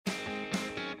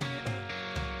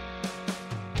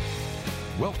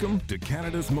Welcome to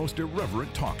Canada's most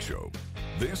irreverent talk show.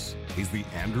 This is The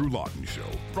Andrew Lawton Show,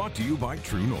 brought to you by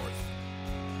True North.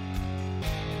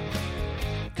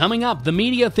 Coming up, the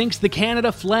media thinks the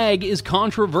Canada flag is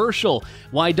controversial,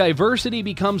 why diversity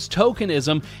becomes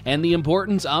tokenism, and the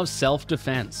importance of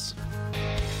self-defense.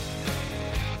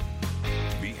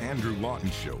 The Andrew Lawton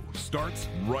Show starts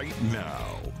right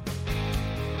now.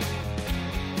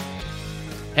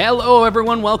 Hello,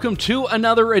 everyone. Welcome to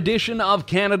another edition of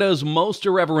Canada's most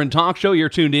irreverent talk show. You're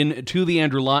tuned in to The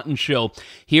Andrew Lawton Show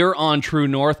here on True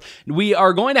North. We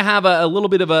are going to have a little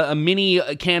bit of a mini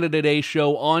Canada Day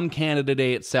show on Canada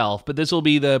Day itself, but this will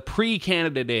be the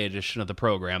pre-Canada Day edition of the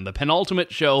program, the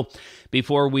penultimate show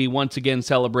before we once again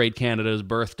celebrate Canada's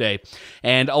birthday.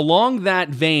 And along that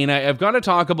vein, I've got to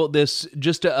talk about this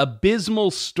just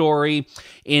abysmal story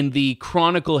in the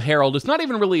Chronicle Herald. It's not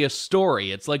even really a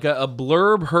story. It's like a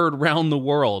blurb heard round the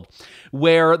world,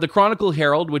 where the Chronicle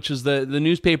Herald, which is the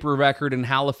newspaper of record in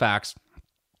Halifax,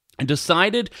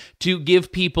 decided to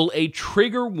give people a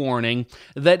trigger warning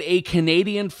that a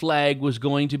Canadian flag was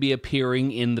going to be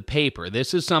appearing in the paper.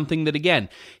 This is something that, again,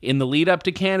 in the lead up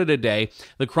to Canada Day,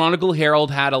 the Chronicle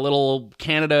Herald had a little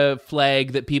Canada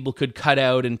flag that people could cut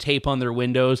out and tape on their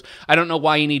windows. I don't know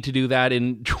why you need to do that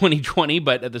in 2020,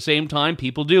 but at the same time,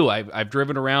 people do. I've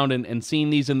driven around and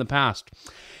seen these in the past.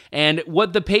 And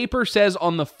what the paper says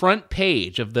on the front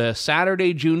page of the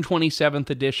Saturday, June 27th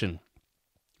edition,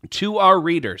 to our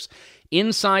readers,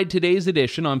 inside today's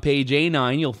edition on page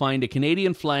A9, you'll find a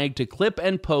Canadian flag to clip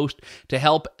and post to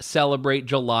help celebrate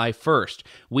July 1st.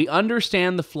 We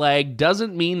understand the flag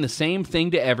doesn't mean the same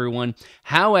thing to everyone.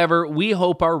 However, we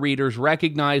hope our readers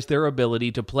recognize their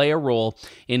ability to play a role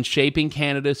in shaping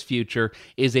Canada's future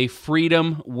is a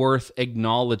freedom worth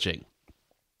acknowledging.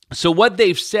 So what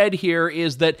they've said here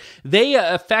is that they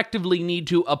effectively need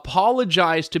to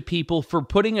apologize to people for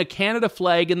putting a Canada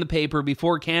flag in the paper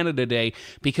before Canada Day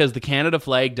because the Canada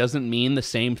flag doesn't mean the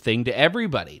same thing to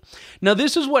everybody. Now,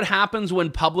 this is what happens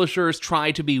when publishers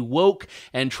try to be woke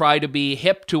and try to be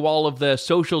hip to all of the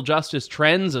social justice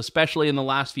trends, especially in the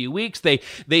last few weeks.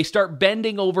 They start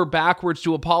bending over backwards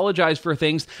to apologize for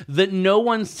things that no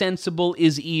one sensible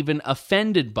is even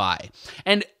offended by.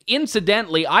 And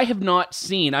incidentally, I have not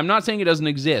seen, I'm not saying it doesn't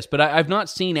exist, but I've not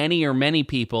seen any or many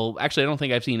people, actually I don't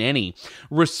think I've seen any,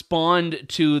 respond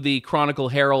to the Chronicle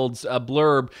Herald's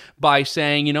blurb by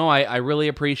saying, you know, I really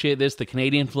appreciate this, the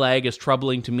Canadian flag is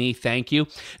troubling to me, thank you.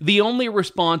 The only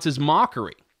response is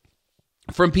mockery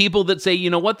from people that say, you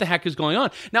know, what the heck is going on?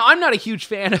 Now, I'm not a huge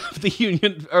fan of the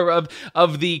Union or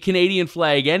of the Canadian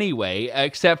flag anyway,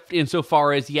 except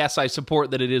insofar as, yes, I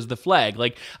support that it is the flag.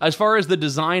 Like, as far as the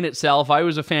design itself, I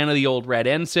was a fan of the old red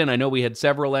ensign. I know we had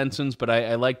several ensigns, but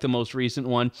I like the most recent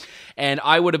one, and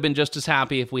I would have been just as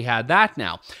happy if we had that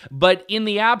now. But in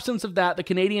the absence of that, the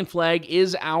Canadian flag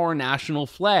is our national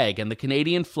flag, and the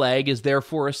Canadian flag is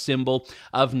therefore a symbol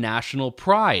of national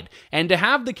pride. And to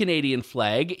have the Canadian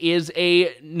flag is a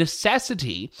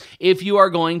necessity if you are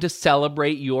going to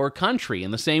celebrate your country, in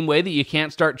the same way that you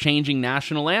can't start changing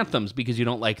national anthems because you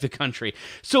don't like the country.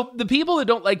 So the people that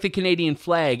don't like the Canadian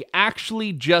flag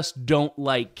actually just don't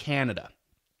like Canada.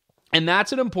 And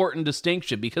that's an important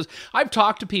distinction, because I've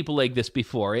talked to people like this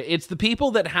before. It's the people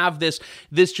that have this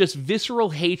just visceral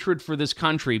hatred for this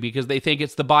country because they think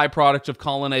it's the byproduct of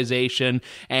colonization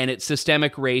and it's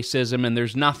systemic racism and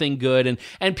there's nothing good.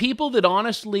 And people that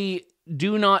honestly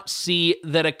do not see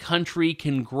that a country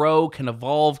can grow, can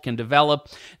evolve, can develop.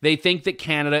 They think that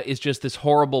Canada is just this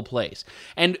horrible place.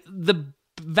 And the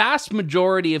vast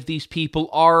majority of these people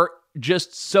are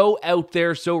just so out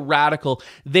there, so radical.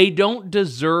 They don't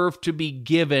deserve to be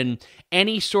given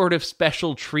any sort of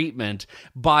special treatment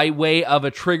by way of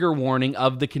a trigger warning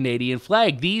of the Canadian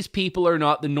flag. These people are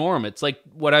not the norm. It's like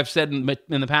what I've said in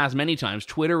the past many times.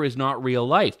 Twitter is not real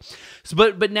life. So,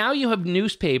 but now you have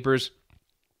newspapers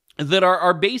that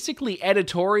are basically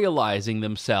editorializing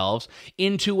themselves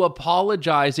into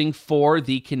apologizing for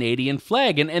the Canadian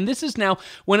flag. And this is now,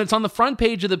 when it's on the front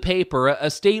page of the paper,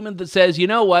 a statement that says, you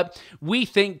know what, we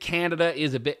think Canada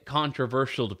is a bit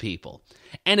controversial to people.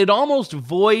 And it almost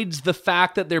voids the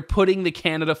fact that they're putting the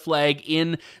Canada flag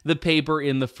in the paper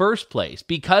in the first place.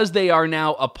 Because they are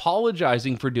now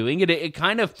apologizing for doing it, it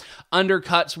kind of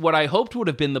undercuts what I hoped would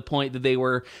have been the point that they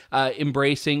were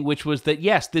embracing, which was that,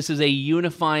 yes, this is a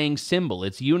unifying symbol.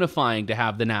 It's unifying to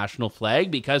have the national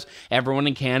flag because everyone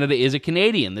in Canada is a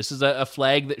Canadian. This is a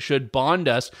flag that should bond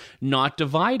us, not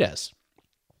divide us.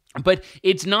 But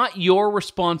it's not your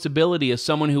responsibility as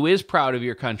someone who is proud of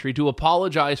your country to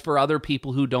apologize for other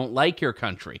people who don't like your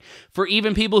country. For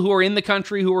even people who are in the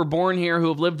country, who were born here, who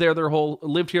have lived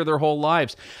here their whole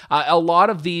lives. A lot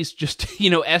of these just,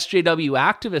 SJW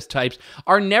activist types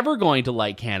are never going to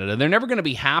like Canada. They're never going to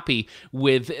be happy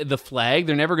with the flag.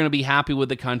 They're never going to be happy with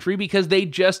the country because they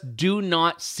just do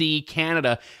not see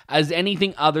Canada as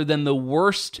anything other than the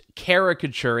worst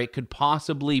caricature it could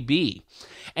possibly be.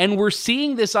 And we're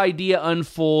seeing this idea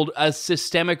unfold as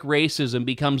systemic racism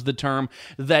becomes the term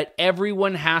that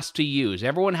everyone has to use.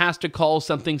 Everyone has to call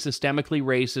something systemically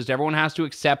racist. Everyone has to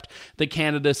accept that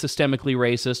Canada is systemically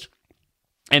racist.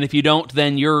 And if you don't,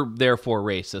 then you're therefore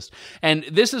racist. And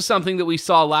this is something that we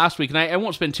saw last week, and I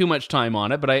won't spend too much time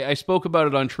on it, but I spoke about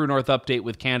it on True North Update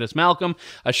with Candace Malcolm,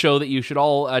 a show that you should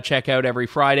all check out every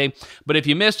Friday. But if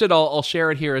you missed it, I'll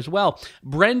share it here as well.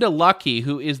 Brenda Lucki,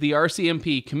 who is the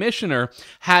RCMP commissioner,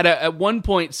 had at one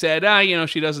point said,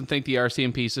 she doesn't think the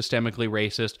RCMP is systemically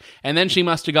racist. And then she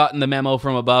must have gotten the memo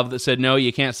from above that said, no,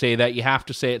 you can't say that. You have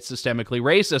to say it's systemically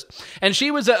racist. And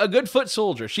she was a good foot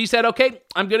soldier. She said, okay,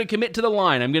 I'm going to commit to the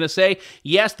line. I'm going to say,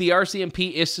 yes, the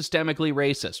RCMP is systemically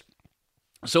racist.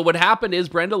 So what happened is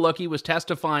Brenda Lucki was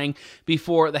testifying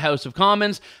before the House of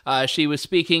Commons. She was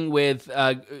speaking with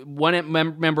one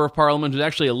member of Parliament who's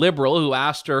actually a Liberal who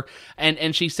asked her,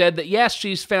 and she said that, yes,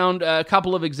 she's found a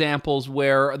couple of examples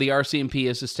where the RCMP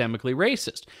is systemically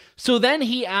racist. So then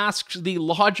he asked the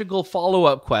logical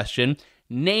follow-up question,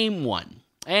 name one.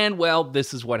 And, well,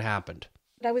 this is what happened.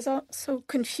 I was also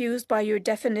confused by your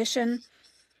definition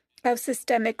of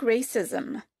systemic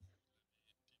racism.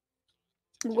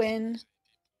 When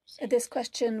this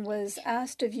question was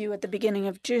asked of you at the beginning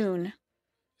of June,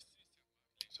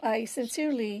 I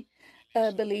sincerely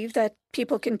believe that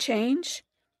people can change,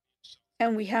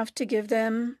 and we have to give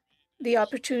them the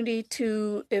opportunity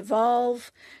to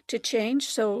evolve, to change,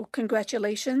 so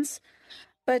congratulations.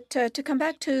 But to come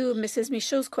back to Mrs.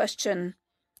 Michaud's question,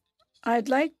 I'd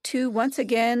like to once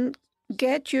again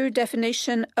get your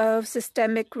definition of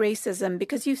systemic racism,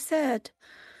 because you said,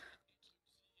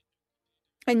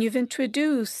 and you've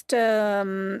introduced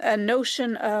a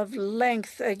notion of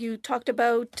length. You talked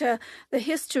about the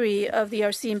history of the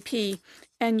RCMP,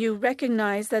 and you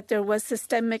recognize that there was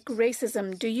systemic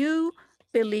racism. Do you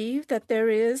believe that there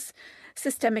is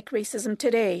systemic racism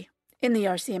today in the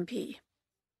RCMP?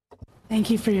 Thank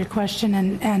you for your question,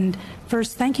 and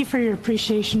first, thank you for your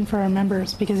appreciation for our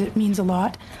members, because it means a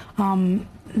lot.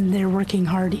 They're working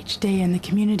hard each day in the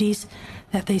communities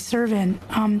that they serve in.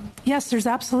 Yes, there's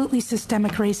absolutely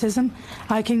systemic racism.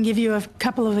 I can give you a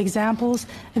couple of examples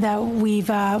that we've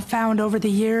found over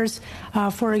the years.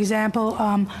 For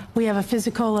example, we have a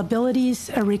physical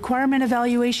abilities requirement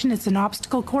evaluation. It's an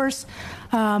obstacle course.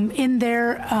 In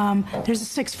there, there's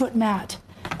a 6-foot mat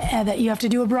that you have to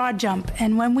do a broad jump.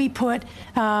 And when we put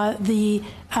the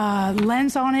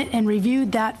lens on it and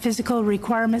reviewed that physical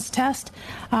requirements test,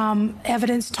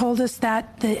 evidence told us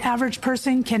that the average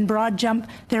person can broad jump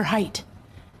their height.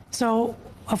 So,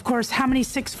 of course, how many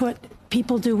 6-foot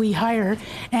people do we hire?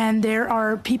 And there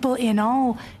are people in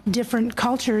all different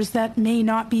cultures that may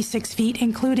not be 6 feet,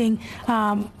 including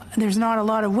there's not a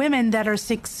lot of women that are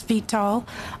 6 feet tall.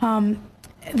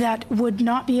 That would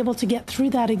not be able to get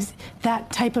through that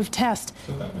type of test.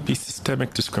 So that would be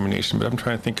systemic discrimination, but I'm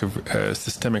trying to think of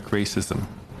systemic racism.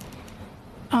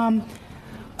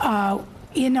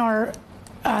 In our,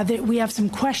 we have some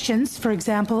questions, for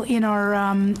example, in our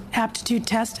aptitude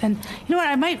test. And you know what,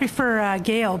 I might refer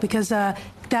Gail, because that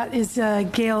is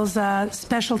Gail's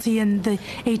specialty in the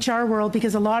HR world,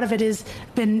 because a lot of it has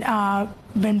been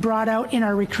brought out in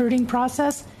our recruiting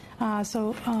process.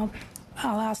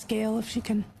 I'll ask Gail if she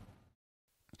can.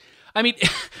 I mean,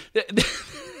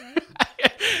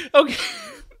 okay.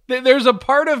 There's a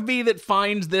part of me that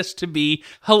finds this to be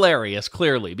hilarious,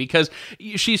 clearly, because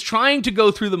she's trying to go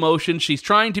through the motions. She's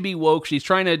trying to be woke. She's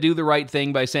trying to do the right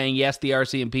thing by saying, yes, the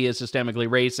RCMP is systemically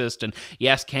racist, and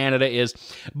yes, Canada is.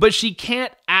 But she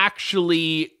can't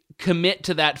actually commit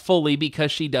to that fully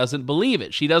because she doesn't believe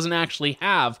it. She doesn't actually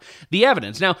have the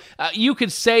evidence. Now, you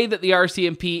could say that the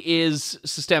RCMP is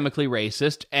systemically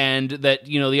racist and that,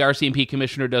 the RCMP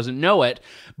commissioner doesn't know it,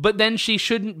 but then she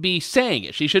shouldn't be saying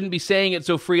it. She shouldn't be saying it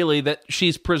so freely that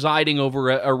she's presiding over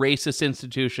a racist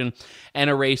institution and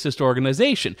a racist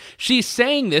organization. She's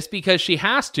saying this because she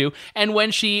has to, and when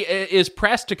she is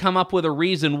pressed to come up with a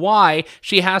reason why,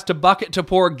 she has to bucket to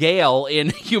poor Gail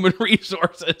in human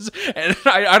resources. And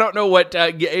I don't don't know what,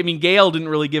 Gail didn't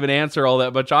really give an answer all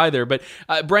that much either, but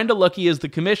Brenda Lucki is the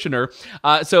commissioner.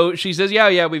 So she says,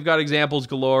 yeah, we've got examples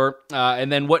galore.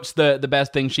 And then what's the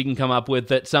best thing she can come up with,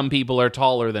 that some people are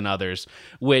taller than others,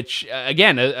 which,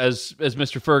 again, as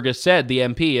Mr. Fergus said, the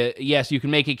MP, yes, you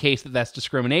can make a case that that's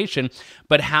discrimination,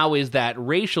 but how is that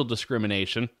racial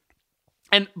discrimination?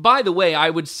 And by the way, I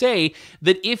would say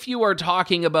that if you are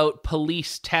talking about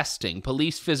police testing,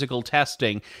 police physical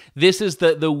testing, this is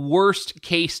the worst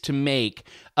case to make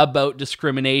about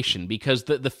discrimination, because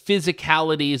the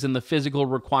physicalities and the physical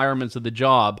requirements of the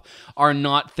job are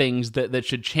not things that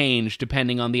should change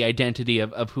depending on the identity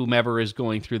of whomever is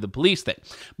going through the police thing.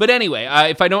 But anyway,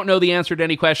 if I don't know the answer to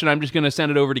any question, I'm just going to send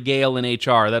it over to Gail in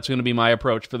HR. That's going to be my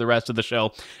approach for the rest of the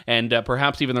show, and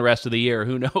perhaps even the rest of the year.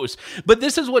 Who knows? But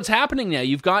this is what's happening now.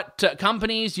 You've got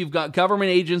companies, you've got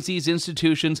government agencies,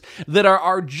 institutions that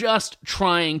are just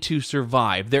trying to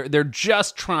survive. They're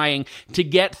just trying to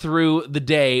get through the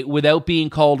day without being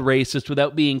called racist,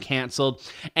 without being canceled.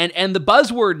 And the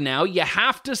buzzword now, you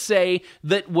have to say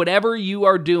that whatever you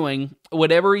are doing,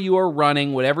 whatever you are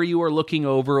running, whatever you are looking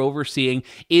overseeing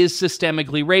is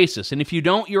systemically racist. And if you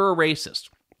don't, you're a racist.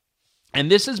 And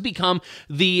this has become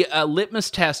the litmus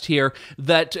test here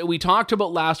that we talked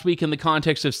about last week in the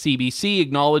context of CBC,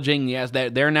 acknowledging, yes,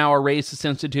 that they're now a racist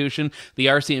institution. The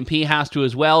RCMP has to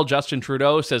as well. Justin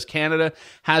Trudeau says Canada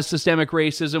has systemic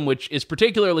racism, which is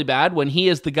particularly bad when he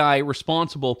is the guy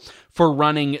responsible for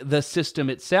running the system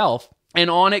itself. And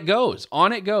on it goes.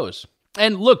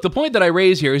 And look, the point that I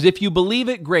raise here is if you believe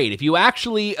it, great. If you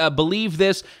actually believe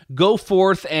this, go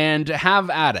forth and have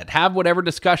at it. Have whatever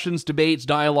discussions, debates,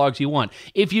 dialogues you want.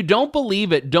 If you don't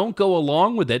believe it, don't go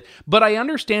along with it. But I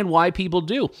understand why people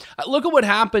do. Look at what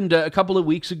happened a couple of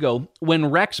weeks ago when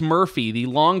Rex Murphy, the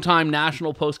longtime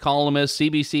National Post columnist,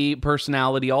 CBC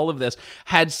personality, all of this,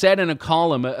 had said in a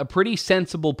column a pretty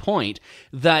sensible point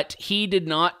that he did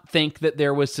not think that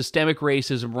there was systemic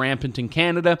racism rampant in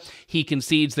Canada. He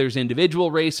concedes there's individual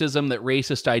racism, that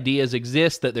racist ideas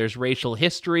exist, that there's racial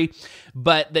history,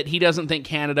 but that he doesn't think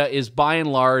Canada is, by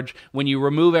and large, when you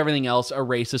remove everything else, a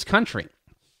racist country.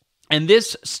 And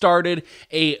this started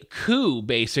a coup,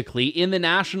 basically, in the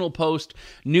National Post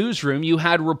newsroom. You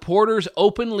had reporters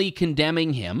openly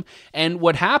condemning him. And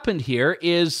what happened here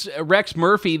is Rex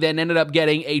Murphy then ended up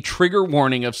getting a trigger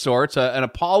warning of sorts, an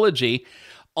apology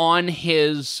on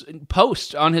his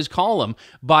post, on his column,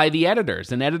 by the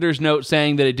editors. An editor's note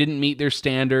saying that it didn't meet their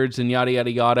standards and yada,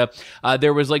 yada, yada.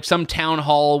 There was like some town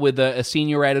hall with a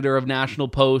senior editor of National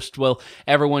Post. Well,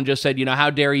 everyone just said, how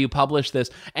dare you publish this?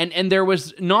 And there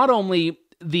was not only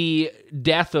the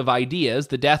death of ideas,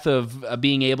 the death of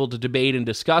being able to debate and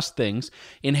discuss things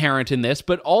inherent in this,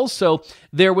 but also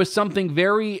there was something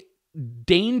very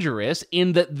dangerous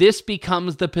in that this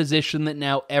becomes the position that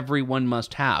now everyone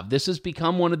must have. This has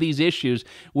become one of these issues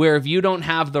where if you don't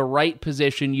have the right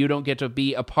position, you don't get to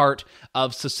be a part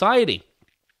of society.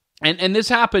 And this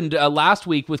happened last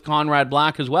week with Conrad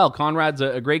Black as well. Conrad's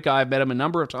a great guy. I've met him a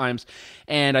number of times,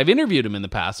 and I've interviewed him in the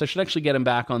past. I should actually get him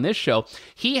back on this show.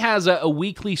 He has a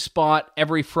weekly spot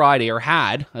every Friday, or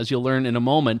had, as you'll learn in a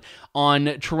moment, on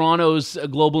Toronto's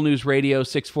Global News Radio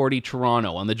 640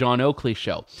 Toronto, on the John Oakley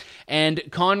Show. And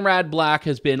Conrad Black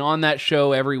has been on that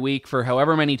show every week for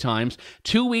however many times.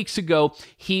 2 weeks ago,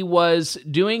 he was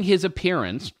doing his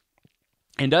appearance.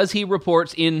 And as he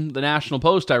reports in the National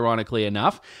Post, ironically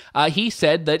enough, he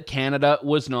said that Canada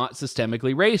was not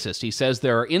systemically racist. He says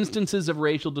there are instances of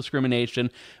racial discrimination,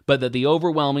 but that the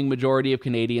overwhelming majority of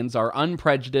Canadians are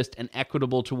unprejudiced and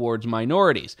equitable towards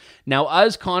minorities. Now,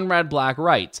 as Conrad Black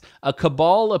writes, a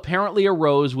cabal apparently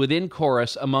arose within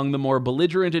Chorus among the more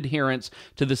belligerent adherents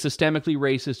to the systemically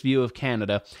racist view of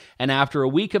Canada, and after a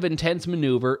week of intense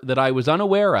maneuver that I was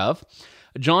unaware of,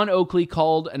 John Oakley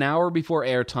called an hour before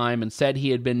airtime and said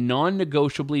he had been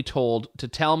non-negotiably told to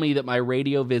tell me that my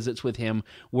radio visits with him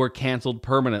were canceled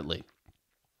permanently.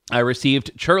 I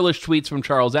received churlish tweets from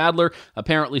Charles Adler,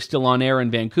 apparently still on air in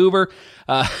Vancouver,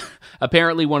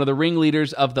 apparently one of the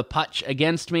ringleaders of the putsch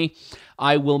against me.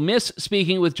 I will miss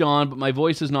speaking with John, but my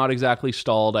voice is not exactly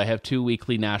stalled. I have 2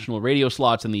 weekly national radio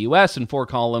slots in the U.S. and 4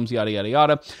 columns, yada, yada,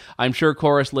 yada. I'm sure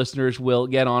Chorus listeners will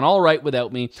get on all right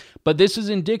without me, but this is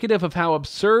indicative of how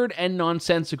absurd and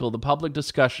nonsensical the public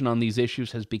discussion on these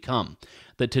issues has become.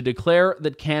 That to declare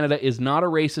that Canada is not a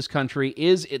racist country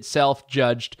is itself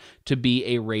judged to be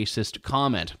a racist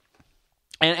comment.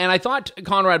 And I thought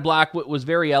Conrad Black was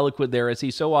very eloquent there, as he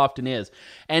so often is.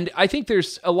 And I think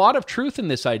there's a lot of truth in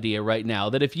this idea right now,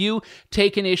 that if you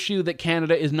take an issue that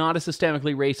Canada is not a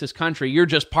systemically racist country, you're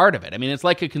just part of it. I mean, it's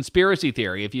like a conspiracy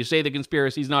theory. If you say the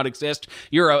conspiracies not exist,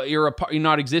 you're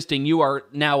not existing. You are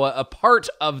now a part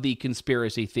of the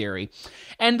conspiracy theory.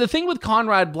 And the thing with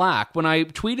Conrad Black, when I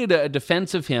tweeted a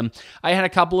defense of him, I had a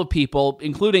couple of people,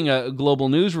 including a Global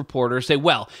News reporter, say,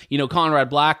 well, Conrad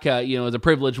Black, is a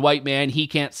privileged white man.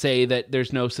 He can't say that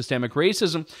there's no systemic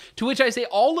racism. To which I say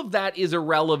all of that is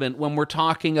irrelevant when we're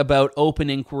talking about open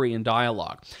inquiry and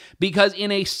dialogue. Because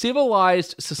in a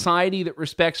civilized society that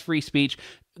respects free speech,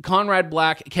 Conrad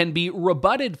Black can be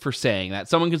rebutted for saying that.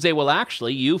 Someone can say, well,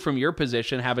 actually, you from your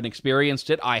position haven't experienced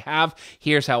it. I have.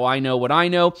 Here's how I know what I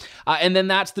know. And then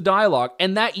that's the dialogue.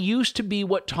 And that used to be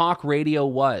what talk radio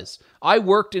was. I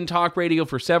worked in talk radio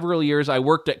for several years. I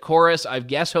worked at Chorus. I've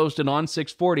guest hosted on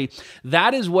 640.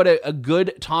 That is what a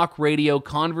good talk radio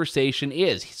conversation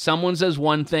is. Someone says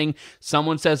one thing,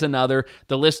 someone says another.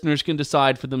 The listeners can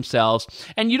decide for themselves.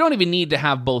 And you don't even need to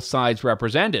have both sides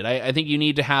represented. I think you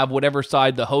need to have whatever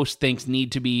side the host thinks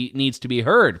needs to be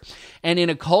heard. And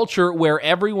in a culture where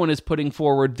everyone is putting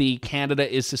forward the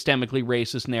Canada is systemically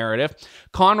racist narrative,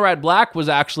 Conrad Black was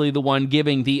actually the one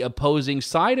giving the opposing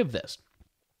side of this.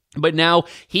 But now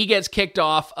he gets kicked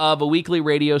off of a weekly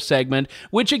radio segment,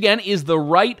 which again is the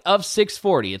right of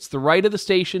 640. It's the right of the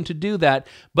station to do that,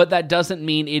 but that doesn't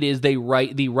mean it is the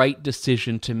right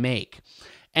decision to make.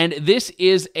 And this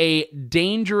is a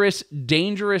dangerous,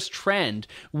 dangerous trend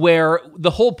where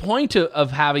the whole point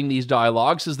of having these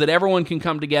dialogues is that everyone can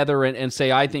come together and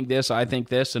say, I think this,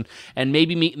 and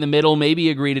maybe meet in the middle, maybe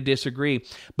agree to disagree.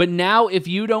 But now if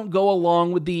you don't go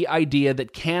along with the idea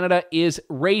that Canada is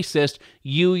racist,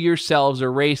 you yourselves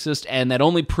are racist, and that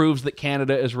only proves that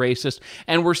Canada is racist.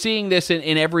 And we're seeing this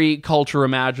in every culture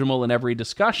imaginable, in every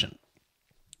discussion.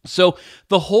 So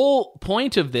the whole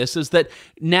point of this is that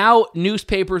now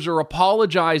newspapers are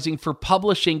apologizing for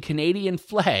publishing Canadian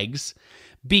flags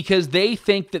because they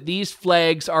think that these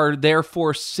flags are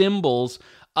therefore symbols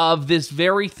of this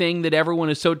very thing that everyone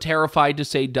is so terrified to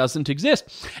say doesn't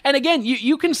exist. And again,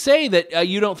 you can say that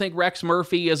you don't think Rex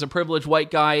Murphy, as a privileged white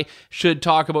guy, should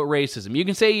talk about racism. You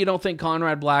can say you don't think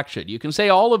Conrad Black should. You can say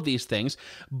all of these things,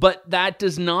 but that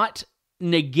does not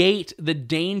negate the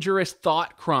dangerous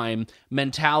thought crime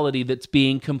mentality that's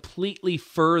being completely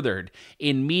furthered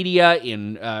in media,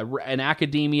 in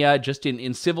academia, just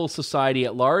in civil society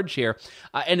at large here.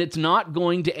 And it's not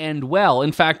going to end well.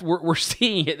 In fact, we're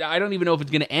seeing it. I don't even know if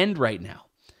it's going to end right now.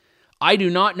 I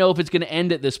do not know if it's going to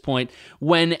end at this point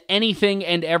when anything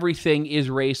and everything is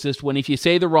racist, when if you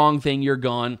say the wrong thing, you're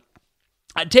gone.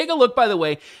 Take a look, by the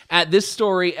way, at this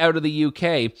story out of the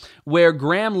UK, where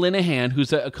Graham Linehan,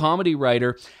 who's a comedy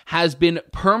writer, has been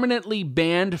permanently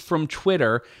banned from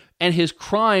Twitter, and his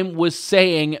crime was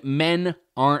saying men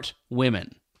aren't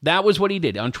women. That was what he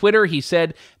did. On Twitter, he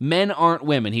said, men aren't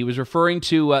women. He was referring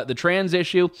to the trans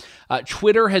issue.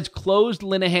 Twitter has closed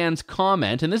Linehan's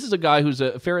comment, and this is a guy who's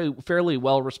a fairly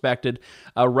well-respected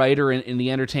writer in the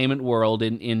entertainment world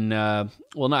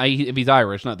if he's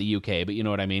Irish, not the UK, but you know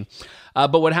what I mean.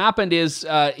 But what happened is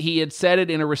he had said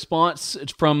it in a response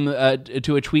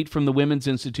to a tweet from the Women's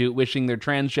Institute wishing their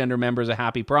transgender members a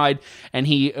happy Pride, and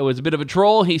it was a bit of a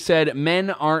troll. He said,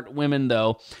 men aren't women,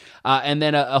 though. And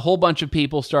then a whole bunch of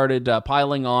people started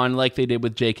piling on like they did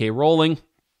with J.K. Rowling.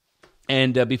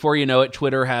 And before you know it,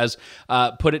 Twitter has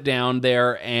put it down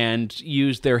there and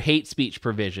used their hate speech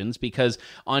provisions, because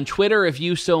on Twitter, if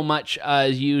you so much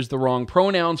as use the wrong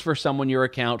pronouns for someone, your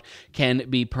account can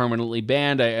be permanently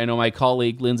banned. I know my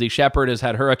colleague Lindsay Shepherd has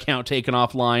had her account taken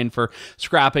offline for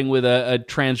scrapping with a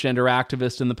transgender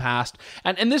activist in the past.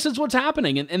 And this is what's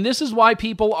happening. And this is why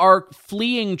people are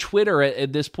fleeing Twitter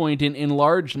at this point in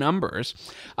large numbers.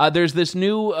 There's this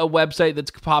new website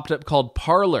that's popped up called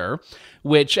Parler,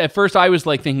 which at first I was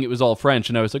like thinking it was all French,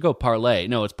 and I was like, oh, parlay.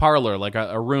 No, it's parlor, like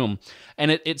a room.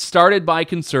 And it started by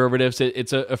conservatives.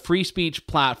 It's a free speech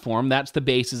platform. That's the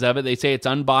basis of it. They say it's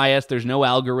unbiased. There's no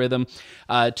algorithm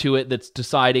to it that's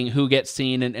deciding who gets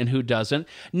seen and who doesn't.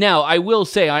 Now, I will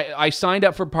say, I signed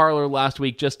up for Parler last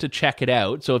week just to check it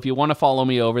out. So if you want to follow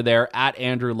me over there, at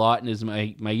Andrew Lawton is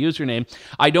my username.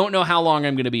 I don't know how long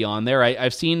I'm going to be on there.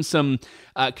 I've seen some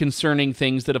concerning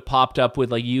things that have popped up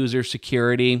with like user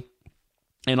security,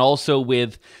 and also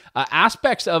with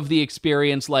aspects of the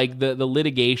experience, like the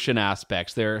litigation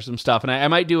aspects. There are some stuff, and I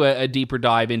might do a deeper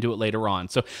dive into it later on.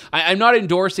 So I'm not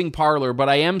endorsing Parler, but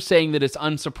I am saying that it's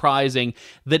unsurprising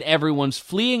that everyone's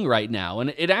fleeing right now.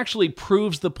 And it actually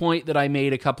proves the point that I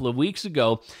made a couple of weeks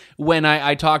ago when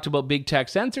I talked about big tech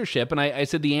censorship. And I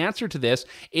said the answer to this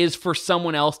is for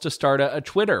someone else to start a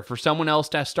Twitter, for someone else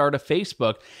to start a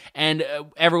Facebook. And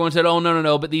everyone said, oh,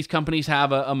 no, but these companies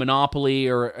have a monopoly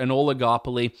or an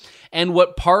oligopoly. And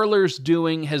what Parler's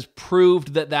doing has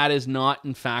proved that that is not,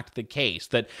 in fact, the case.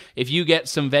 That if you get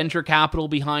some venture capital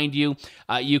behind you,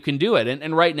 you can do it.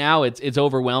 And right now, it's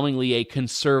overwhelmingly a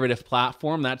conservative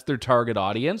platform. That's their target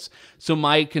audience. So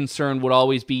my concern would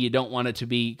always be you don't want it to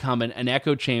become an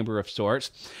echo chamber of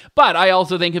sorts. But I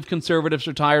also think if conservatives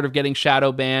are tired of getting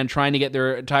shadow banned,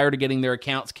 tired of getting their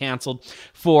accounts canceled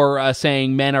for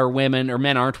saying men are women or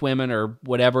men aren't women or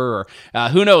whatever, or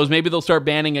who knows, maybe they'll start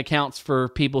banning accounts for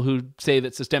people who say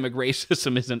that systemic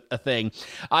racism isn't a thing.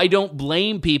 I don't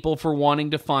blame people for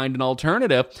wanting to find an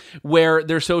alternative where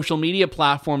their social media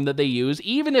platform that they use,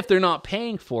 even if they're not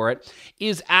paying for it,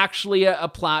 is actually a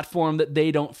platform that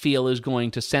they don't feel is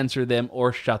going to censor them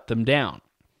or shut them down.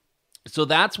 So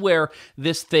that's where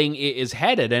this thing is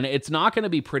headed, and it's not going to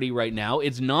be pretty right now.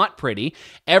 It's not pretty.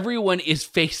 Everyone is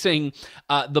facing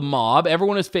the mob.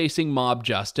 Everyone is facing mob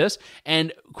justice,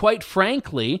 and quite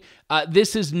frankly,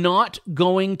 this is not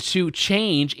going to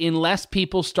change unless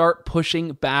people start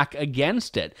pushing back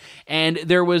against it. And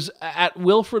there was, at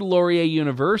Wilfrid Laurier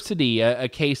University, a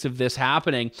case of this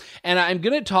happening, and I'm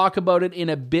going to talk about it in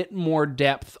a bit more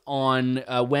depth on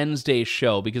Wednesday's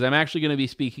show, because I'm actually going to be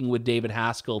speaking with David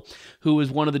Haskell, who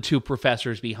is one of the two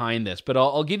professors behind this. But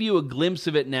I'll give you a glimpse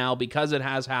of it now because it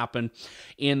has happened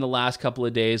in the last couple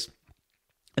of days.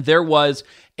 There was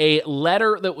a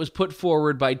letter that was put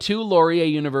forward by two Laurier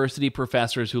University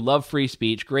professors who love free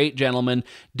speech, great gentlemen,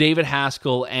 David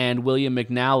Haskell and William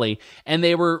McNally, and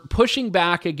they were pushing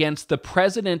back against the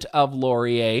president of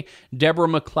Laurier, Deborah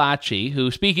McClatchy, who,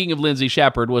 speaking of Lindsay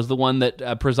Shepherd, was the one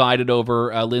that presided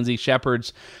over Lindsay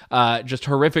Shepherd's just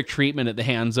horrific treatment at the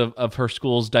hands of her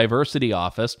school's diversity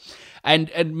office. And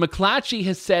McClatchy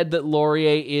has said that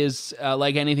Laurier is,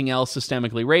 like anything else,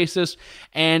 systemically racist,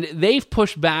 and they've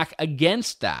pushed back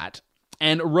against that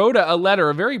and wrote a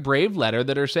letter, a very brave letter,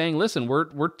 that are saying, listen,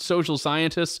 we're social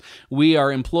scientists. We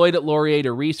are employed at Laurier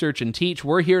to research and teach.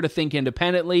 We're here to think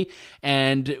independently,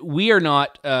 and we are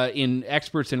not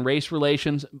experts in race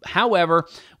relations. However,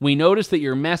 we noticed that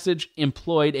your message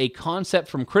employed a concept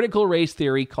from critical race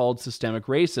theory called systemic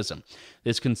racism.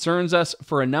 This concerns us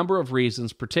for a number of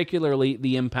reasons, particularly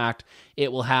the impact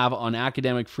it will have on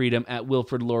academic freedom at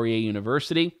Wilfrid Laurier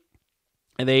University.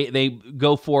 They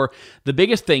go for the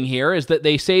biggest thing here is that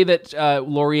they say that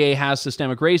Laurier has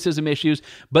systemic racism issues,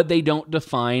 but they don't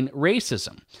define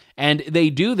racism. And they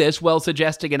do this while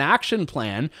suggesting an action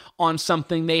plan on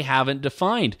something they haven't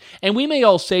defined. And we may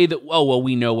all say that, oh, well,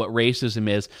 we know what racism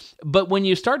is. But when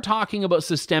you start talking about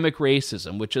systemic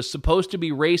racism, which is supposed to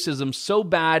be racism so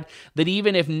bad that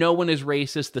even if no one is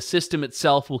racist, the system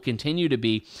itself will continue to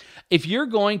be, if you're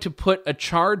going to put a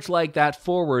charge like that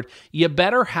forward, you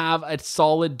better have a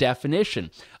solid definition.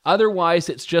 Otherwise,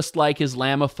 it's just like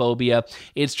Islamophobia.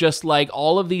 It's just like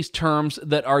all of these terms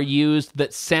that are used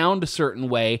that sound a certain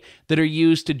way, that are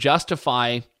used to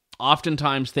justify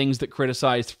oftentimes things that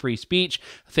criticize free speech,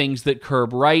 things that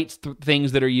curb rights,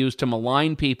 things that are used to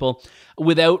malign people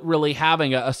without really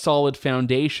having a solid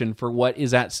foundation for what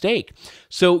is at stake.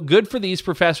 So good for these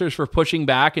professors for pushing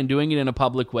back and doing it in a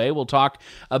public way. We'll talk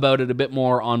about it a bit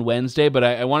more on Wednesday, but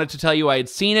I wanted to tell you I had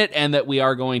seen it and that we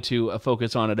are going to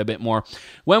focus on it a bit more.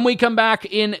 When we come back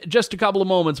in just a couple of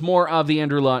moments, more of The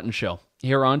Andrew Lawton Show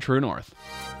here on True North.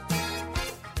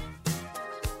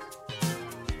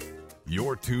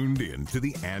 You're tuned in to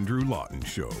The Andrew Lawton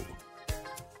Show.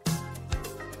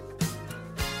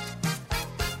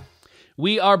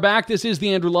 We are back. This is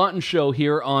The Andrew Lawton Show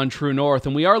here on True North,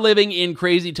 and we are living in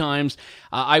crazy times.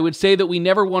 I would say that we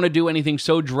never want to do anything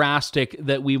so drastic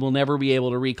that we will never be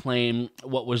able to reclaim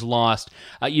what was lost.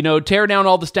 Tear down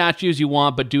all the statues you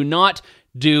want, but do not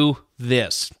do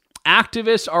this.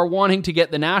 Activists are wanting to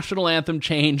get the national anthem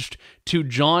changed to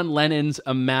John Lennon's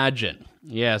Imagine.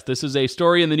 Yes, this is a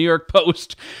story in the New York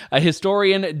Post. A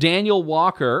historian, Daniel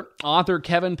Walker, author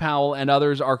Kevin Powell, and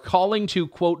others are calling to,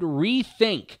 quote,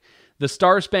 rethink the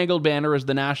Star-Spangled Banner as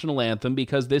the national anthem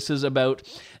because this is about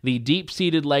the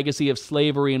deep-seated legacy of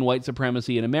slavery and white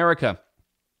supremacy in America.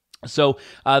 So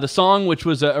the song, which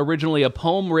was originally a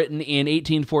poem written in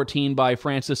 1814 by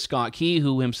Francis Scott Key,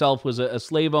 who himself was a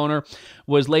slave owner,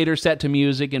 was later set to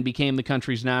music and became the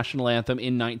country's national anthem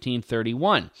in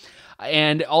 1931.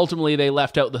 And ultimately, they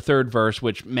left out the third verse,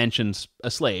 which mentions a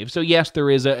slave. So yes,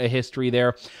 there is a history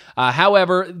there.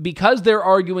 However, because they're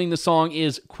arguing the song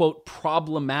is, quote,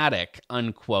 problematic,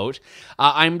 unquote,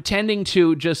 I'm tending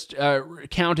to just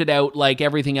count it out like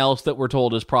everything else that we're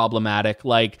told is problematic,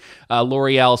 like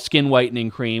L'Oreal skin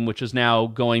whitening cream, which is now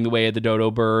going the way of the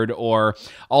dodo bird, or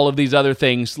all of these other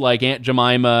things like Aunt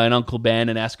Jemima and Uncle Ben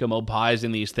and Eskimo pies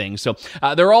and these things. So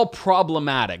they're all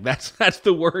problematic. That's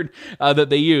the word that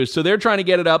they use. So they're trying to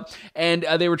get it up, and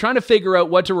they were trying to figure out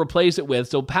what to replace it with.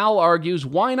 So Powell argues,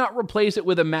 why not replace it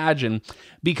with Imagine?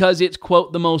 Because it's,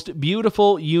 quote, the most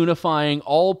beautiful, unifying,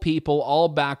 all people, all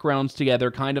backgrounds together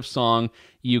kind of song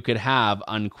you could have,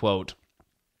 unquote.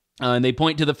 And they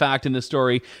point to the fact in the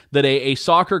story that a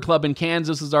soccer club in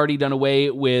Kansas has already done away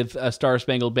with a Star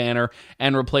Spangled Banner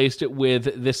and replaced it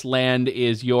with This Land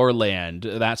Is Your Land.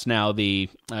 That's now the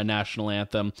national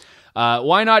anthem.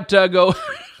 Why not go...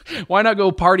 Why not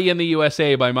go Party in the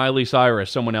USA by Miley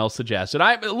Cyrus, someone else suggested.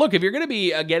 Look, if you're going to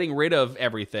be getting rid of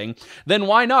everything, then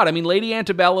why not? I mean, Lady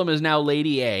Antebellum is now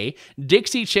Lady A.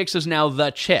 Dixie Chicks is now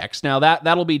The Chicks. Now,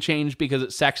 that'll be changed because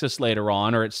it's sexist later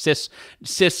on, or it's cis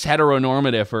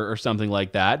heteronormative or something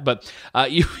like that. But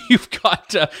you've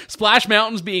got Splash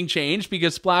Mountain's being changed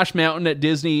because Splash Mountain at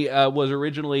Disney was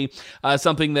originally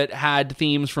something that had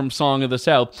themes from Song of the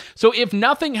South. So if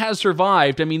nothing has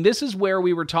survived, I mean, this is where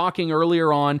we were talking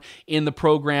earlier on in the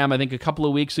program, I think a couple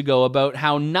of weeks ago, about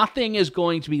how nothing is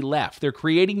going to be left. They're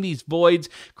creating these voids,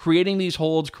 creating these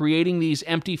holes, creating these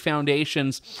empty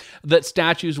foundations that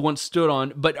statues once stood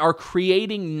on, but are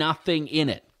creating nothing in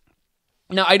it.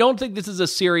 Now, I don't think this is a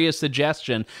serious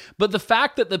suggestion, but the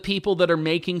fact that the people that are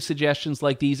making suggestions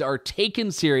like these are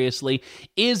taken seriously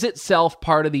is itself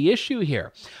part of the issue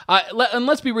here. And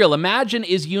let's be real, Imagine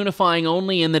is unifying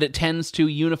only in that it tends to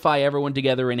unify everyone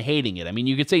together in hating it. I mean,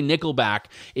 you could say Nickelback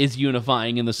is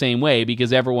unifying in the same way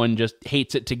because everyone just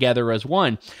hates it together as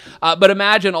one. But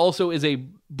Imagine also is a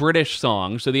British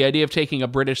song, so the idea of taking a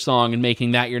British song and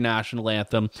making that your national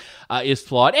anthem is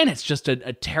flawed, and it's just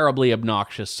a terribly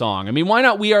obnoxious song. I mean, why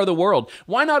not We Are the World?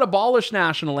 Why not abolish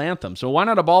national anthems? So why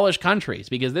not abolish countries?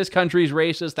 Because this country's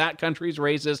racist, that country's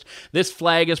racist, this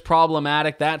flag is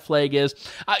problematic, that flag is.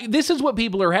 This is what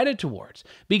people are headed towards,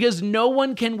 because no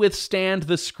one can withstand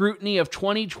the scrutiny of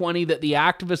 2020 that the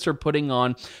activists are putting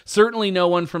on. Certainly no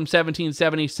one from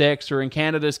 1776, or in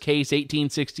Canada's case,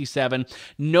 1867.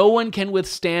 No one can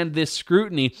withstand this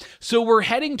scrutiny. So we're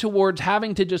heading towards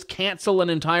having to just cancel an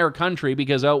entire country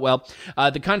because,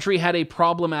 the country had a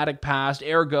problematic past,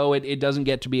 ergo it doesn't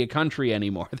get to be a country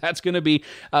anymore. That's going to be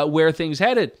where things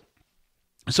headed.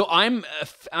 So I'm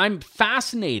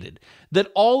fascinated that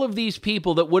all of these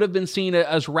people that would have been seen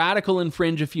as radical and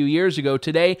fringe a few years ago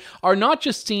today are not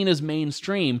just seen as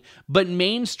mainstream, but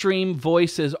mainstream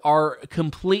voices are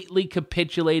completely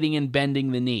capitulating and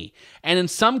bending the knee. And in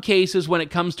some cases, when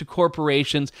it comes to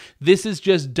corporations, this is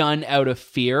just done out of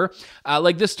fear.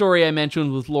 Like this story I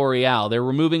mentioned with L'Oreal, they're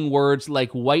removing words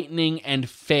like whitening and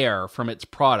fair from its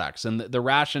products. And the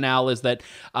rationale is that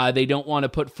they don't want to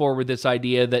put forward this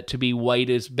idea that to be white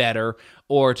is better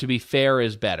or to be fair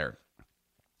is better.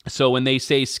 So when they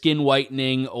say skin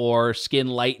whitening or skin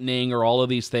lightening or all of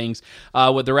these things,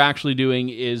 what they're actually doing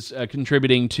is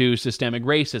contributing to systemic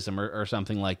racism or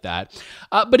something like that.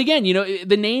 But again,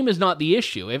 the name is not the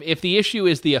issue. If the issue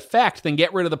is the effect, then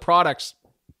get rid of the products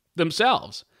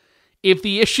themselves. If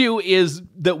the issue is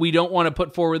that we don't want to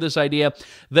put forward this idea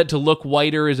that to look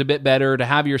whiter is a bit better, to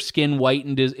have your skin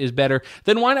whitened is better,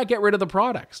 then why not get rid of the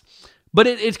products? But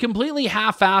it's completely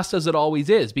half-assed, as it always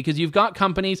is, because you've got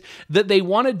companies that they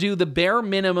want to do the bare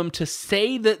minimum to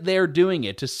say that they're doing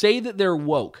it, to say that they're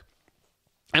woke.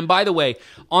 And by the way,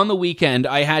 on the weekend,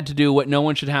 I had to do what no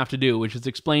one should have to do, which is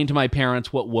explain to my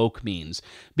parents what woke means.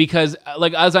 Because,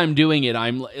 as I'm doing it,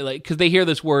 I'm like, because they hear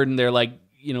this word and they're like,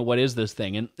 what is this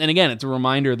thing? And again, it's a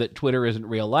reminder that Twitter isn't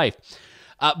real life.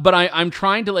 But I'm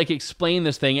trying to explain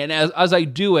this thing, and as I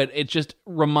do it, it just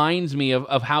reminds me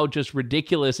of how just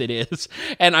ridiculous it is,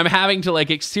 and I'm having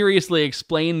to seriously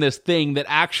explain this thing that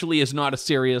actually is not a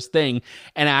serious thing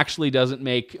and actually doesn't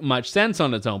make much sense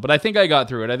on its own. But I think I got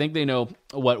through it. I think they know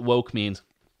what woke means.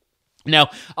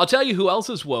 Now, I'll tell you who else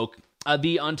is woke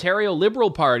The Ontario Liberal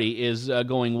Party is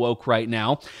going woke right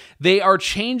now. They are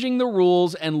changing the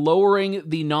rules and lowering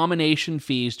the nomination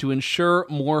fees to ensure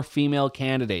more female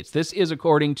candidates. This is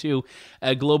according to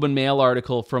a Globe and Mail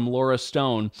article from Laura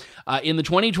Stone. In the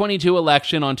 2022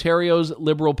 election, Ontario's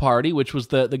Liberal Party, which was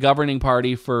the governing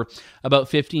party for about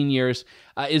 15 years,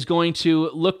 is going to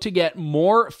look to get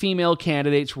more female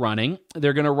candidates running.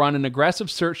 They're going to run an aggressive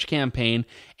search campaign,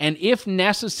 and if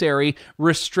necessary,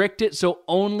 restrict it so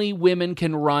only women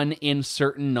can run in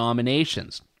certain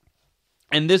nominations.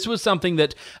 And this was something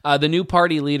that the new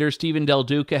party leader, Stephen Del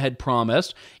Duca, had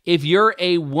promised. If you're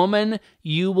a woman,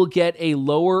 you will get a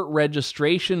lower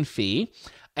registration fee.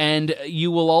 And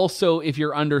you will also, if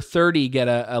you're under 30, get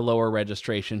a lower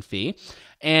registration fee.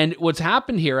 And what's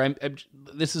happened here,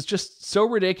 this is just so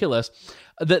ridiculous,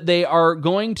 that they are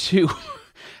going to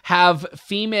have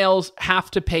females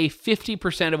have to pay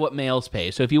 50% of what males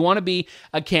pay. So if you want to be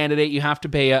a candidate, you have to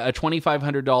pay a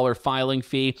 $2,500 filing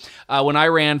fee. When I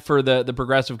ran for the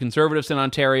Progressive Conservatives in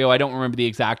Ontario, I don't remember the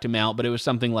exact amount, but it was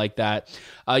something like that.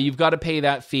 You've got to pay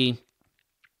that fee.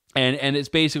 And it's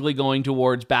basically going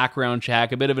towards background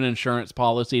check, a bit of an insurance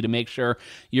policy to make sure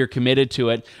you're committed to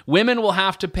it. Women will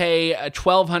have to pay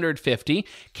 $1,250.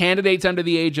 Candidates under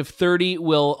the age of 30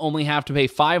 will only have to pay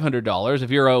 $500. If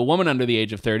you're a woman under the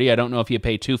age of 30, I don't know if you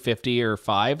pay $250 or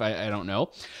 $5. I don't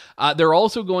know. They're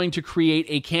also going to create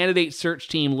a candidate search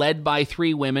team led by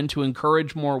 3 women to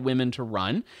encourage more women to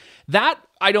run. That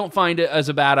I don't find it as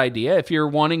a bad idea. If you're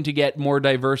wanting to get more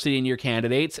diversity in your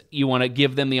candidates, you want to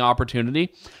give them the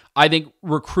opportunity. I think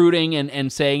recruiting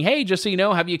and saying, hey, just so you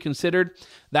know, have you considered?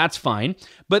 That's fine.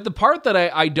 But the part that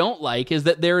I don't like is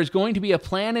that there is going to be a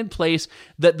plan in place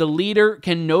that the leader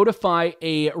can notify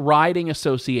a riding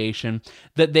association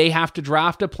that they have to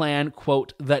draft a plan,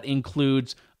 quote, that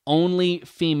includes only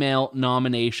female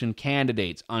nomination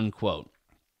candidates, unquote.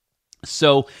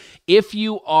 So if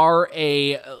you are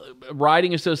a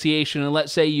riding association, and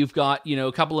let's say you've got,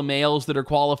 a couple of males that are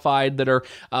qualified that are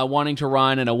wanting to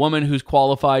run, and a woman who's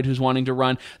qualified who's wanting to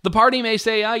run, the party may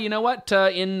say, you know what,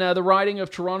 in the riding of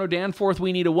Toronto Danforth,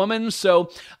 we need a woman, so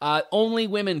only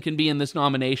women can be in this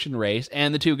nomination race.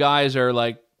 And the 2 guys are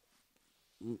like,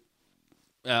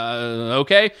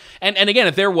 okay. And again,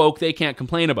 if they're woke, they can't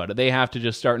complain about it. They have to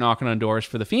just start knocking on doors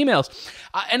for the females.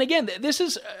 And again, this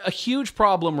is a huge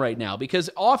problem right now, because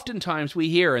oftentimes we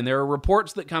hear, and there are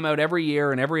reports that come out every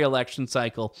year and every election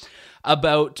cycle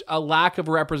about a lack of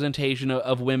representation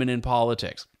of women in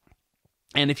politics.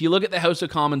 And if you look at the House of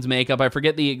Commons makeup, I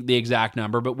forget the exact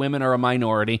number, but women are a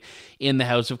minority in the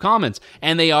House of Commons,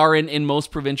 and they are in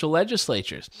most provincial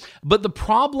legislatures. But the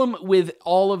problem with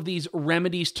all of these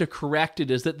remedies to correct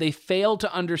it is that they fail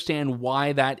to understand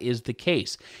why that is the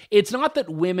case. It's not that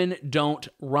women don't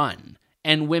run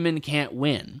and women can't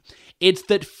win. It's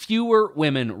that fewer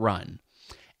women run.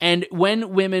 And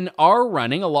when women are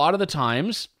running, a lot of the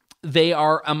times, they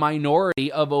are a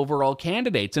minority of overall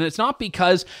candidates. And it's not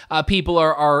because people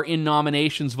are in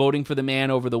nominations voting for the man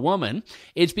over the woman.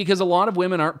 It's because a lot of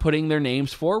women aren't putting their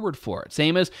names forward for it.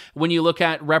 Same as when you look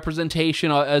at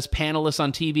representation as panelists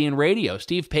on TV and radio.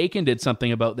 Steve Paikin did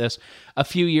something about this a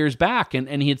few years back,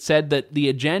 and he had said that The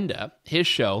Agenda, his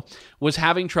show, was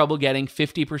having trouble getting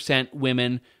 50%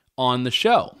 women on the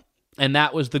show. And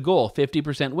that was the goal,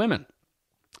 50% women.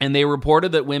 And they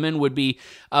reported that women would be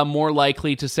more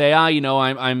likely to say,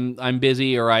 I'm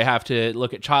busy, or I have to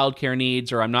look at childcare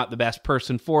needs, or I'm not the best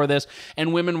person for this.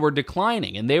 And women were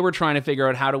declining, and they were trying to figure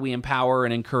out, how do we empower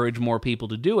and encourage more people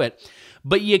to do it?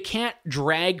 But you can't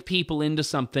drag people into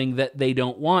something that they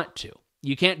don't want to.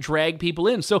 You can't drag people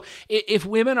in. So if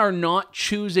women are not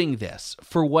choosing this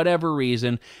for whatever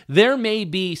reason, there may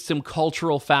be some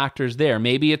cultural factors there.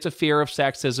 Maybe it's a fear of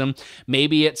sexism.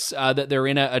 Maybe it's that they're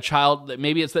in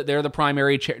maybe it's that they're the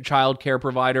primary child care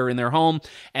provider in their home,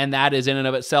 and that is in and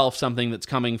of itself something that's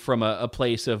coming from a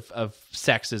place of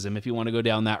sexism, if you want to go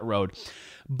down that road.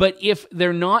 But if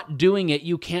they're not doing it,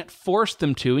 you can't force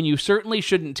them to, and you certainly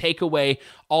shouldn't take away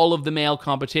all of the male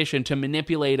competition to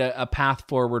manipulate a path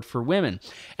forward for women.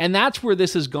 And that's where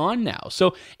this has gone now.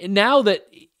 So now that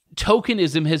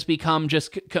tokenism has become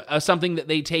just something that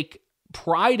they take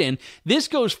pride in, this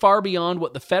goes far beyond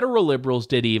what the federal Liberals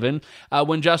did even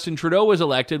when Justin Trudeau was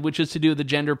elected, which is to do the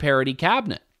gender parity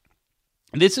cabinet.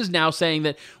 This is now saying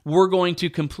that we're going to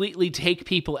completely take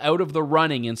people out of the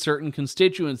running in certain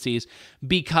constituencies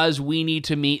because we need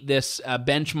to meet this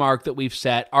benchmark that we've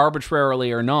set,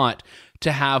 arbitrarily or not,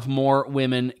 to have more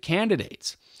women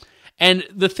candidates. And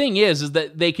the thing is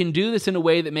that they can do this in a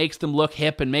way that makes them look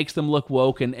hip and makes them look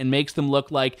woke and makes them look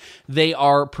like they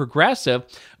are progressive.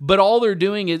 But all they're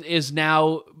doing is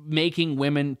now making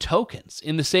women tokens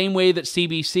in the same way that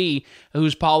CBC,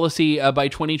 whose policy by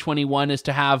 2021 is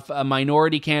to have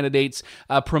minority candidates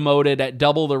promoted at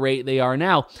double the rate they are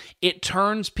now. It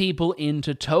turns people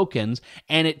into tokens,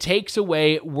 and it takes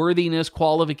away worthiness,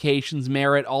 qualifications,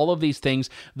 merit, all of these things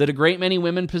that a great many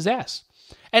women possess.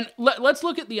 And let's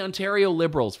look at the Ontario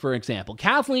Liberals, for example.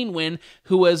 Kathleen Wynne,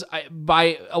 who was,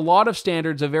 by a lot of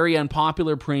standards, a very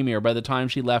unpopular premier by the time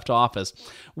she left office,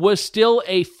 was still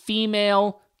a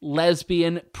female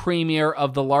lesbian premier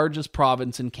of the largest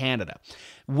province in Canada.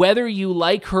 Whether you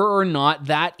like her or not,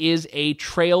 that is a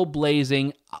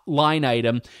trailblazing line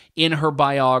item in her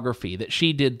biography, that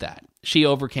she did that. She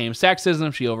overcame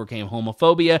sexism. She overcame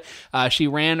homophobia. She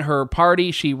ran her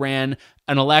party. She ran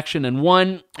an election and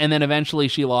won, and then eventually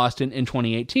she lost in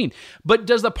 2018. But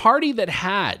does the party that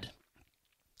had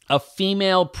a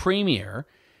female premier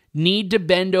need to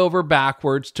bend over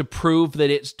backwards to prove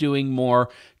that it's doing more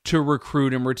to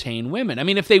recruit and retain women? I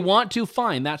mean, if they want to,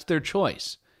 fine, that's their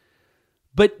choice.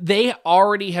 But they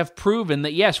already have proven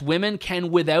that, yes, women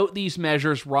can, without these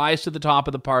measures, rise to the top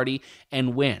of the party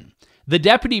and win. The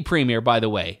deputy premier, by the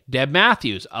way, Deb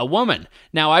Matthews, a woman.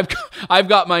 Now, I've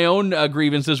got my own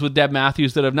grievances with Deb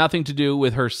Matthews that have nothing to do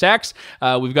with her sex.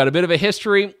 We've got a bit of a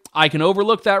history. I can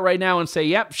overlook that right now and say,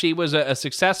 yep, she was a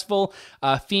successful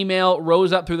female,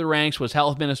 rose up through the ranks, was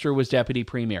health minister, was deputy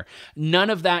premier. None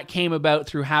of that came about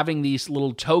through having these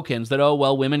little tokens that, oh,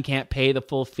 well, women can't pay the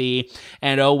full fee,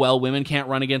 and, oh, well, women can't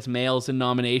run against males in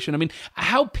nomination. I mean,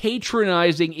 how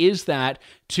patronizing is that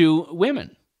to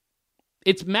women?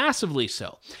 It's massively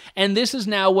so. And this is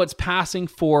now what's passing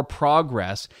for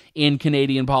progress in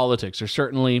Canadian politics, or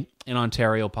certainly in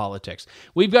Ontario politics.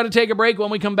 We've got to take a break.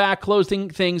 When we come back, closing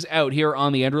things out here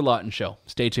on The Andrew Lawton Show.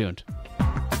 Stay tuned.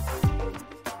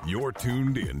 You're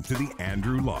tuned in to The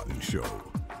Andrew Lawton Show.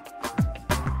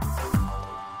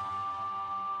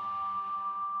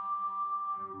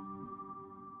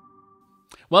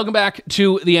 Welcome back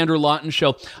to The Andrew Lawton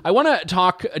Show. I want to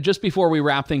talk, just before we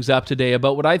wrap things up today,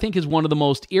 about what I think is one of the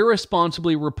most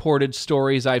irresponsibly reported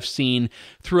stories I've seen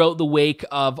throughout the wake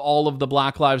of all of the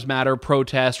Black Lives Matter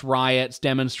protests, riots,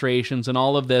 demonstrations, and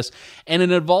all of this. And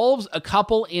it involves a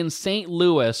couple in St.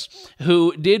 Louis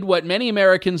who did what many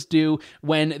Americans do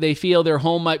when they feel their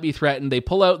home might be threatened. They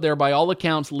pull out their, by all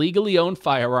accounts, legally owned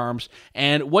firearms.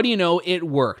 And what do you know? It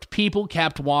worked. People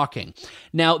kept walking.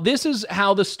 Now, this is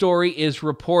how the story is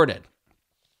reported.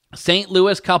 St.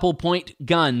 Louis couple point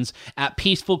guns at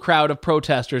peaceful crowd of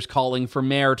protesters calling for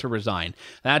mayor to resign.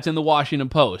 That's in the Washington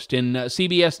Post. In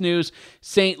CBS News,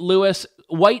 St. Louis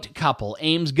white couple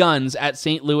aims guns at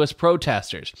St. Louis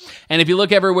protesters. And if you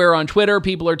look everywhere on Twitter,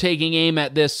 people are taking aim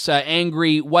at this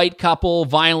angry white couple,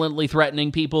 violently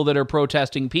threatening people that are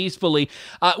protesting peacefully.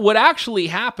 What actually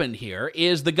happened here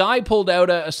is the guy pulled out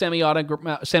a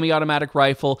semi-automatic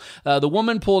rifle. The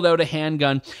woman pulled out a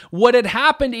handgun. What had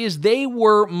happened is they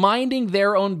were minding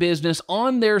their own business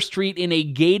on their street in a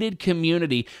gated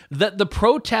community that the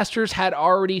protesters had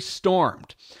already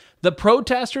stormed. The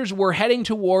protesters were heading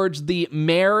towards the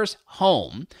mayor's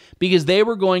home because they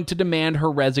were going to demand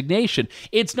her resignation.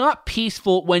 It's not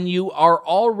peaceful when you are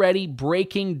already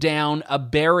breaking down a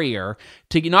barrier,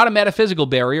 not a metaphysical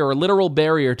barrier, or a literal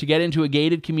barrier to get into a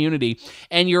gated community,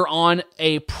 and you're on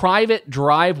a private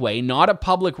driveway, not a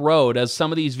public road, as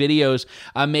some of these videos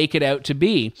make it out to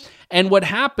be. And what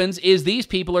happens is these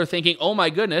people are thinking, oh my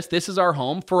goodness, this is our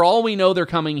home. For all we know, they're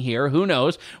coming here. Who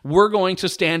knows? We're going to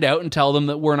stand out and tell them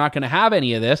that we're not going to have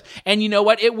any of this. And you know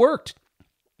what? It worked.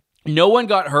 No one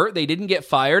got hurt. They didn't get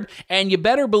fired. And you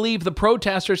better believe the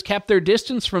protesters kept their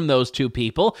distance from those two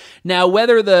people. Now,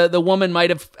 whether the woman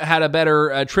might have had a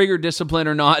better trigger discipline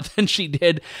or not than she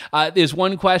did is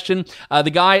one question. The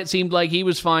guy, it seemed like he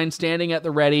was fine standing at the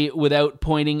ready without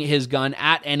pointing his gun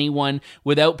at anyone,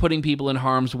 without putting people in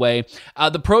harm's way.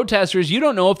 The protesters, you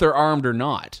don't know if they're armed or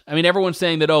not. I mean, everyone's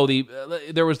saying that,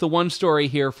 there was the one story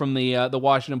here from the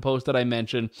Washington Post that I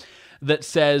mentioned that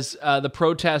says the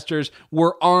protesters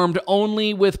were armed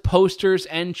only with posters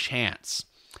and chants.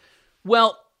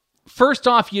 Well, first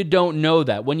off, you don't know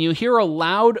that. When you hear a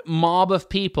loud mob of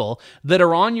people that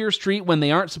are on your street when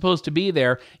they aren't supposed to be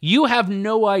there, you have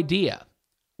no idea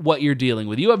what you're dealing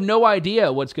with. You have no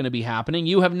idea what's going to be happening.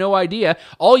 You have no idea.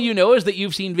 All you know is that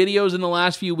you've seen videos in the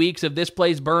last few weeks of this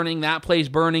place burning, that place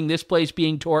burning, this place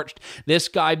being torched, this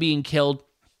guy being killed.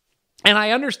 And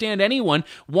I understand anyone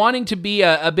wanting to be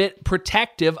a bit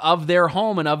protective of their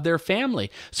home and of their family.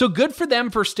 So good for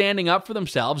them for standing up for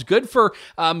themselves. Good for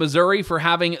Missouri for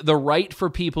having the right for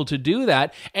people to do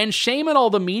that. And shame on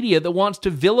all the media that wants to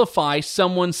vilify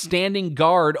someone standing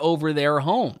guard over their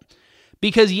home.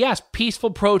 Because yes,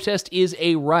 peaceful protest is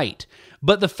a right.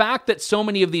 But the fact that so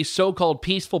many of these so-called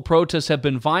peaceful protests have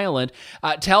been violent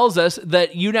tells us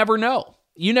that you never know.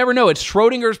 You never know. It's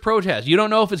Schrodinger's protest. You don't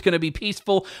know if it's going to be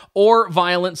peaceful or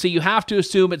violent, so you have to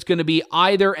assume it's going to be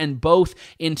either and both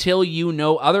until you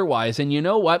know otherwise. And you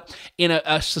know what? In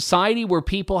a society where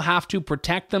people have to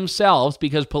protect themselves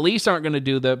because police aren't going to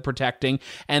do the protecting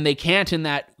and they can't in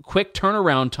that quick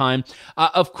turnaround time,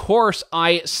 of course,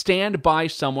 I stand by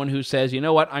someone who says, you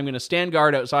know what? I'm going to stand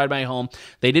guard outside my home.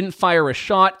 They didn't fire a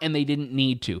shot and they didn't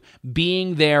need to.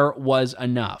 Being there was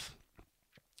enough.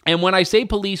 And when I say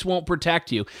police won't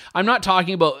protect you, I'm not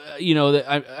talking about,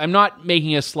 I'm not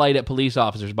making a slight at police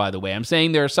officers, by the way. I'm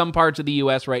saying there are some parts of the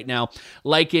U.S. right now,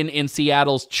 like in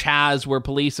Seattle's Chaz, where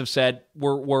police have said,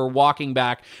 we're walking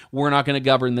back, we're not going to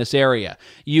govern this area.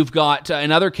 You've got,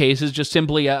 in other cases, just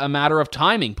simply a matter of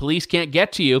timing. Police can't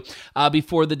get to you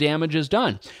before the damage is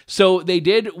done. So they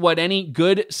did what any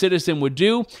good citizen would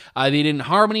do. They didn't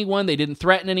harm anyone, they didn't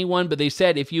threaten anyone, but they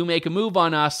said, if you make a move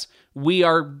on us, we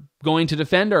are going to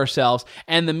defend ourselves.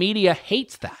 And the media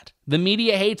hates that. The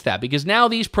media hates that because now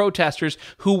these protesters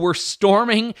who were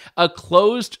storming a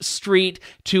closed street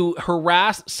to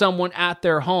harass someone at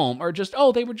their home are just,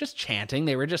 they were just chanting.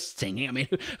 They were just singing. I mean,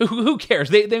 who cares?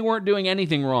 They weren't doing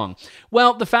anything wrong.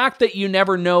 Well, the fact that you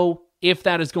never know if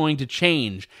that is going to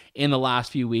change in the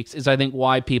last few weeks is, I think,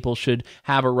 why people should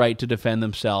have a right to defend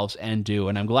themselves and do.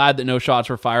 And I'm glad that no shots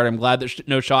were fired. I'm glad that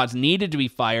no shots needed to be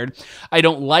fired. I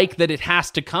don't like that it has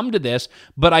to come to this,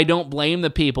 but I don't blame the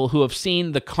people who have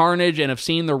seen the carnage and have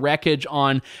seen the wreckage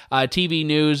on TV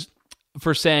news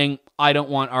for saying, I don't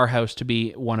want our house to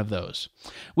be one of those.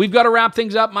 We've got to wrap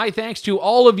things up. My thanks to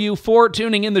all of you for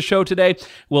tuning in the show today.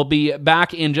 We'll be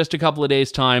back in just a couple of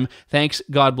days' time. Thanks,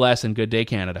 God bless, and good day,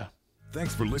 Canada.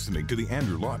 Thanks for listening to The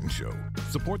Andrew Lawton Show.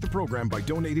 Support the program by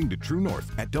donating to True North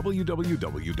at www.tnc.news.